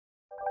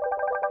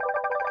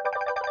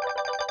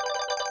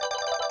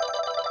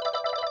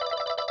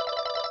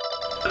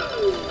What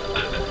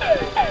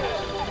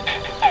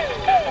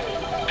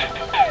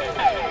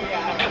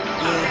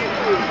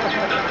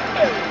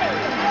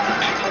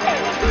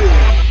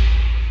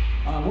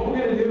we're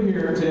going to do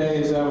here today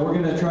is we're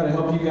going to try to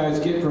help you guys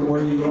get from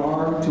where you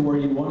are to where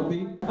you want to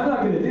be. I'm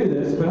not going to do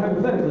this, but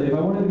hypothetically, if I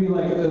wanted to be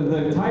like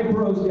the Type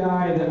Bros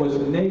guy that was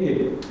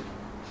naked,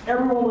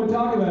 everyone would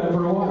talk about it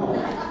for a while.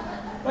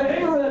 But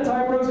hey, remember that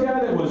Type Bros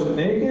guy that was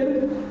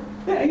naked?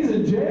 Yeah, he's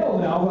in jail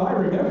now, but I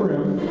remember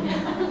him,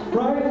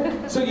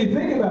 right? So you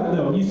think about it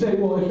though. You say,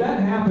 well, if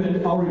that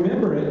happened, I'll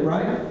remember it,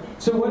 right?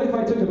 So what if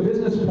I took a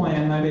business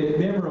plan and I made it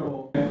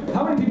memorable?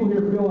 How many people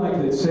here feel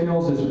like that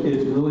sales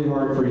is really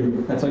hard for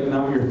you? That's like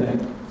not your thing.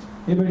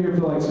 Anybody here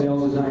feel like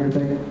sales is not your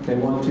thing? Okay,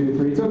 1, 2,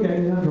 3, it's okay.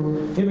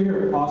 Anybody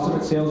here awesome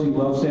at sales, you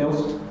love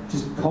sales?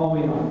 Just call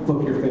me and I'll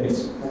book your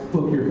face. I'll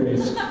book your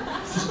face.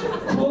 Just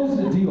close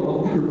the deal.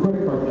 I'll get your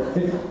credit card.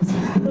 Hey.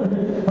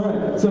 All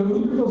right, so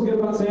who feels good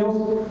about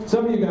sales?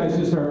 Some of you guys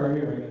just are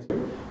here, I guess.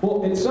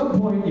 Well, at some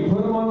point, you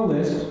put them on the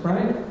list,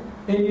 right?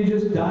 And you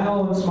just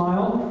dial and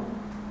smile.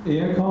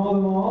 Yeah, call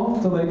them all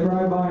till they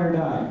cry, buy, or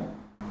die.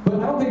 But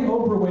I don't think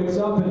Oprah wakes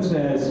up and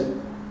says,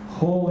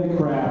 holy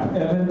crap,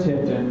 Evan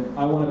Tipton,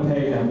 I want to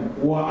pay him.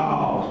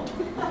 Wow.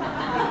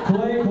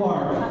 Clay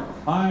Clark,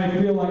 I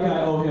feel like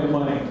I owe him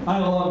money. I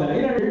love that.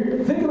 You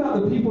know, think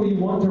about the people you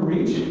want to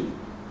reach.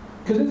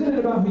 Because isn't it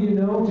about who you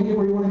know to get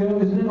where you want to go?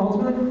 Isn't it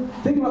ultimately?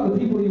 Think about the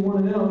people you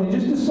want to know and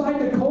just decide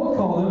to cold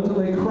call them until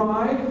they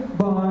cry,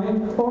 buy,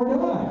 or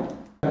die.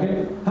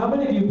 Okay? How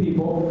many of you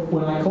people,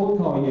 when I cold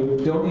call you,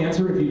 don't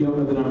answer if you don't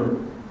know the number?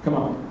 Come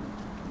on.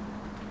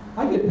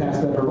 I get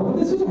past that hurdle, but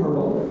this is a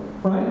hurdle,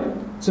 right?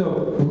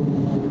 So,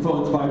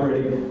 phone's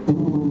vibrating.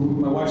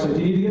 My wife's like,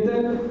 do you need to get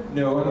that?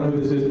 No, I don't know who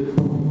this is.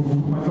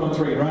 My phone's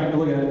ringing, right?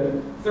 Look at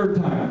it. Third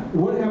time.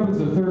 What happens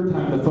the third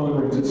time the phone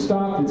rings? It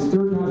stopped, it's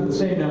third time, it's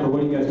the same number.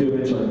 What do you guys do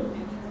eventually?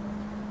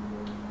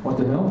 What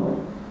the hell?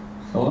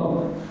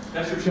 Hello?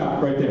 That's your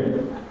shot right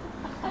there.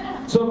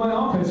 So in my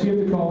office, you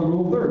have to call the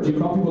rule of thirds. You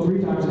call people 3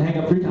 times and hang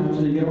up 3 times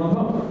until you get them on the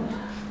phone.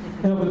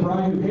 And if the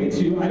bride who hates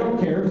you, I don't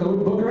care because I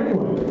wouldn't book her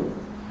anyway.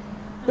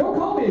 Don't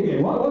call me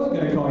again. Well, I wasn't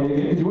going to call you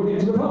again because you wouldn't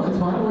answer the phone. It's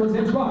fine. We're in the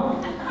same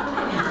spot.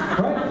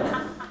 Right?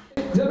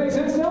 Does that make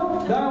sense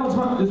now? Dial and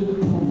smile. Just,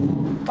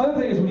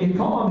 other thing is when you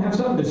call them, have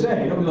something to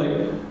say. Don't be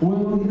like,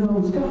 well, you know, I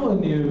was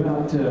calling you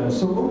about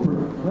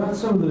Oprah. About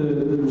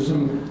there's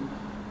some,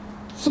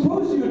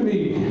 suppose you and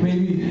me,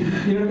 maybe,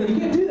 you know, you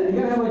can't do that. You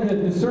got to have like a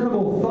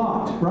discernible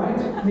thought, right?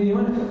 I mean, you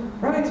want to,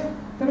 right?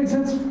 That makes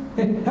sense?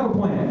 Hey, have a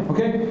plan,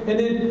 okay? And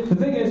then the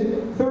thing is,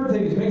 third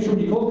thing is make sure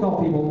when you cold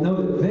call people, know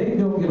that they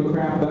don't give a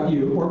crap about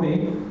you or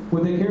me.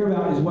 What they care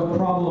about is what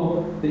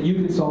problem that you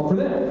can solve for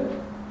them.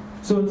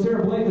 So when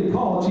Sarah Blakely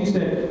called, she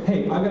said,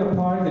 hey, I've got a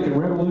product that can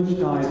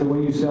revolutionize the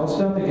way you sell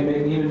stuff and can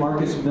make Neiman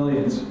Marcus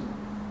millions.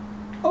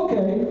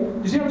 Okay,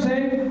 you see what I'm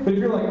saying? But if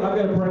you're like, I've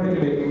got a product that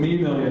can make me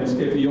millions,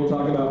 if you'll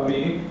talk about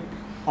me,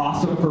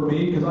 awesome for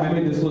me, because I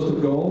made this list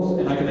of goals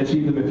and I can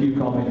achieve them if you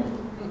call me.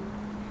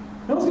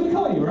 No one's going to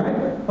call you, right?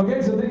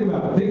 Okay, so think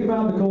about it. Think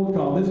about the cold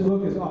call. This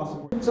book is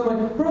awesome. So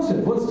I'm like,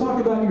 Broseph, let's talk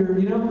about your,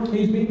 you know,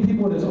 he's meeting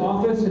people in his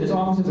office, and his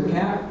office is a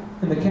cat,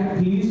 and the cat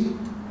pees.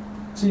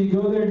 So you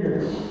go there and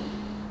you're,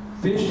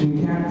 fish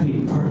and cat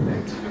pee,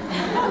 perfect.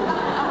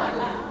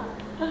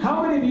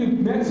 How many of you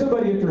met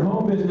somebody at their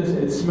home business and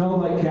it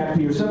smelled like cat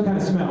pee or some kind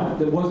of smell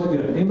that wasn't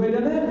good? Anybody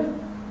done that?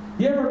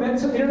 You ever met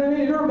somebody, you know what I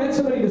mean? You ever met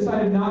somebody who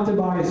decided not to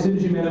buy as soon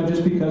as you met them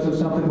just because of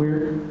something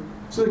weird?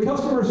 So the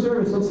customer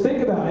service, let's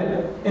think about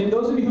it. And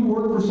those of you who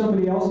work for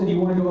somebody else and you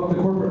want to go up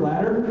the corporate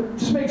ladder,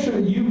 just make sure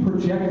that you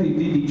project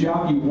the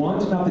job you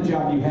want, not the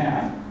job you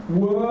have.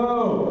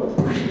 Whoa!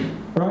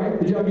 Right?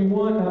 The job you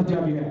want, not the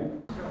job you have.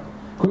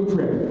 Quick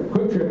Trip.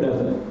 Quick Trip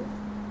does it.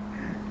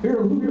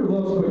 Who here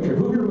loves Quick Trip?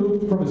 Who here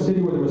moved from a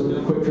city where there was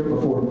no Quick Trip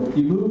before?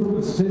 You moved from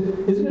a city.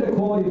 Isn't it a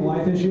quality of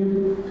life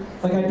issue?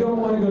 Like, I don't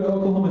want to go to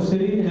Oklahoma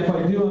City, and if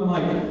I do, I'm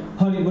like,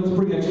 honey, let's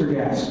bring extra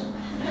gas.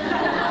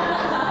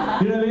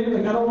 You know what I mean?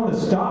 Like, I don't want to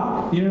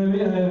stop. You know what I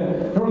mean?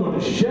 I don't want to go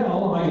to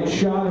Shell. I might get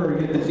shot or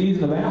get disease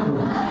in the bathroom.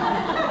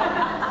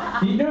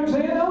 You know what I'm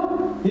saying,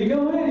 though? You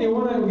go in, you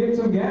want to get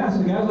some gas,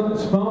 and the guy's on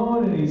his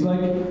phone, and he's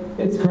like,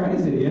 it's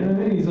crazy. You know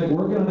what I mean? He's like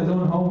working on his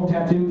own home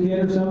tattoo kit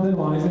or something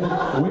while he's in.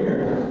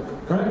 Weird.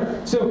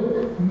 Right? So,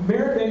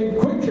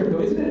 Quick Trip,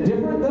 though, isn't it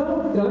different,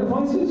 though, than other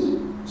places?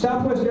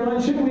 Southwest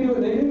Airlines, shouldn't we do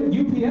what they do?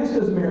 UPS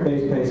does a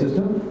merit-based pay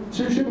system.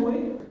 Shouldn't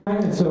we?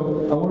 And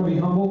so I want to be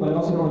humble, but I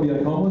also don't want to be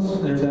like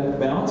homeless. There's that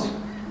balance.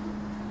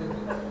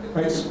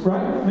 Right?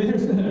 I mean,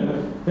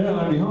 I don't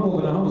want to be humble,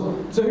 but I'm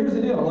homeless. So here's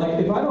the deal. Like,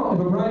 if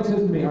a bride says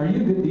to me, are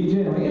you a good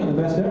DJ? I'm like, yeah, I'm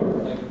the best ever.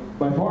 Like,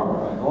 by far,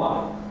 by a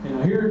lot. You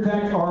know, here, in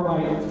fact, are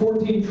my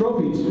 14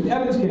 trophies.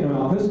 Evans came to my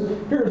office.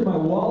 Here's my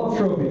wall of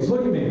trophies.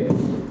 Look at me.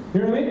 You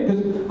know what I mean?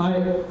 Because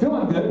I feel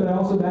I'm good, but I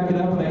also back it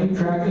up and I keep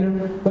track, you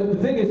know. But the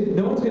thing is,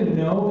 no one's going to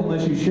know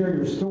unless you share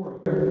your story.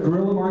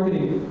 Guerrilla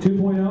Marketing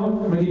 2.0,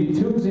 I'm going to give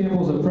you 2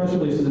 examples of press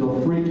releases that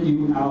will freak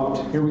you out.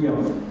 Here we go.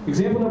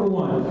 Example number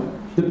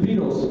 1, the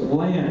Beatles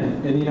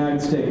land in the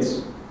United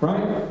States.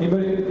 right?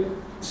 Anybody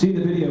see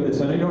the video of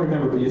this? I know you don't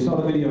remember, but you saw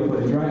the video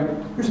footage,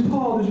 right? There's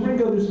Paul, there's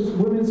Ringo, there's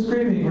women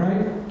screaming,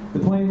 right? The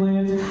plane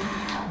lands,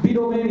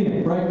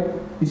 Beatlemania, right?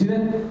 You see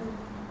that?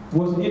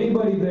 Was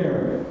anybody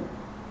there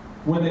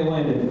when they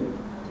landed?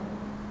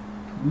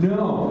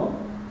 No.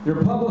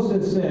 Their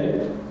publicist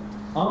said,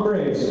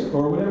 hombres,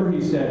 or whatever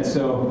he said.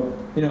 So,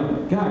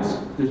 guys,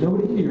 there's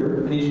nobody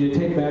here. I need you to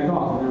take back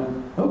off.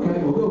 Okay,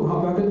 we'll go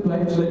hop back in the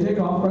plane. So they take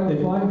off, right?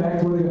 They fly back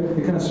to where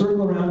they kind of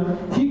circle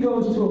around. He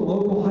goes to a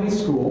local high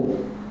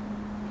school,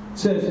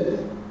 says,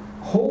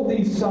 hold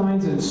these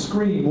signs and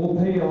scream.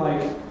 We'll pay you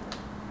like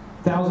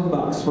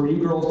 $1,000 for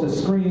you girls to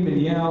scream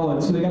and yell.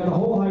 And so they got the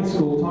whole high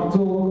school, talked to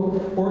the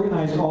local,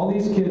 organized all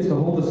these kids to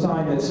hold a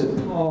sign that said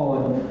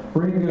Paul and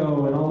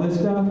Ringo and all this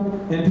stuff.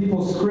 And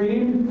people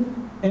screamed,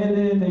 and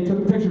then they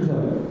took pictures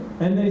of it.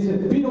 And they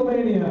said,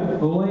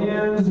 Beatlemania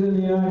lands in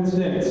the United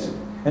States.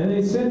 And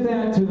they sent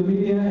that to the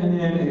media, and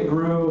then it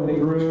grew, and it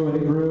grew, and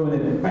it grew, and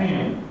then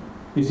bam!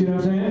 You see what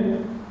I'm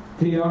saying?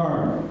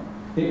 PR.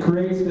 It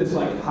creates this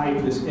like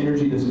hype, this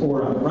energy, this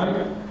aura, right?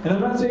 And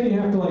I'm not saying you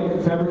have to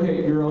like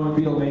fabricate your own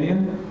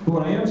Beatlemania, but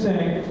what I am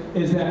saying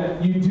is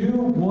that you do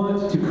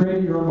want to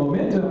create your own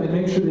momentum and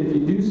make sure that if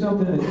you do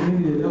something in the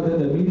community that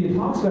the media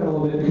talks about a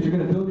little bit, because you're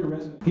going to build your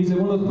resume. He's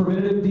one of those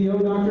preventative DO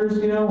doctors,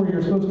 where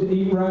you're supposed to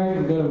eat right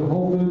and go to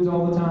Whole Foods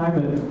all the time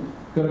and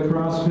go to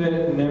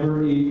CrossFit and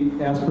never eat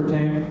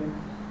aspartame.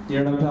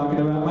 You know what I'm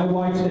talking about? My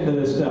wife's into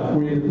this stuff.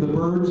 Where the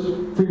birds,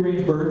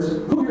 free-range birds.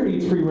 Who here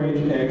eats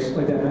free-range eggs?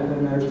 Like that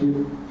matters to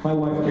you? My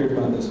wife cares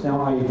about this. Now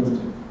I eat them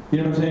too.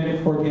 You know what I'm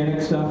saying?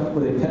 Organic stuff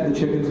where they pet the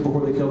chickens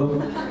before they kill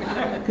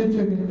them. Good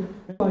chicken.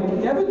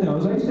 Like Evan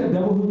knows, I used to have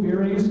double hoop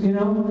earrings, and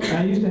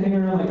I used to hang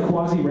around like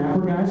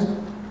quasi-rapper guys.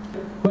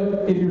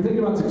 But if you're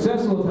thinking about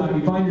success all the time,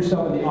 you find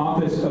yourself in the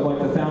office of like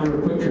the founder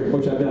of Quick Trip,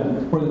 which I've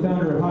done, or the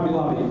founder of Hobby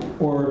Lobby,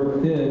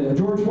 or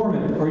George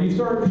Foreman, or you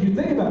start, because you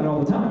think about it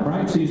all the time,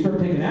 right? So you start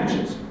taking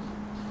actions.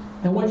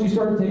 And once you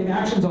start to take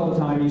actions all the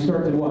time, you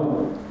start to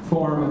what?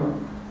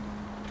 Form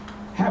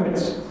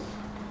habits,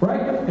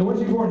 right? And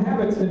once you form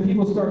habits, then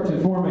people start to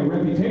form a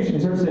reputation. They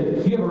start to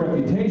say, you have a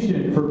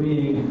reputation for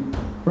being,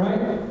 right?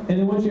 And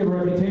then once you have a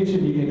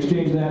reputation, you can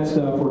exchange that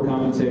stuff for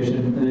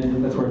compensation, and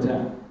then that's where it's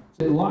at.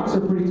 Locks are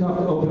pretty tough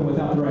to open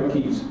without the right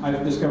keys.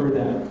 I've discovered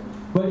that.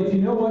 But if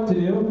you know what to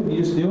do, you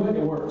just do it,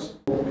 it works.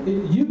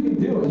 You can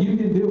do it. You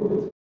can do it.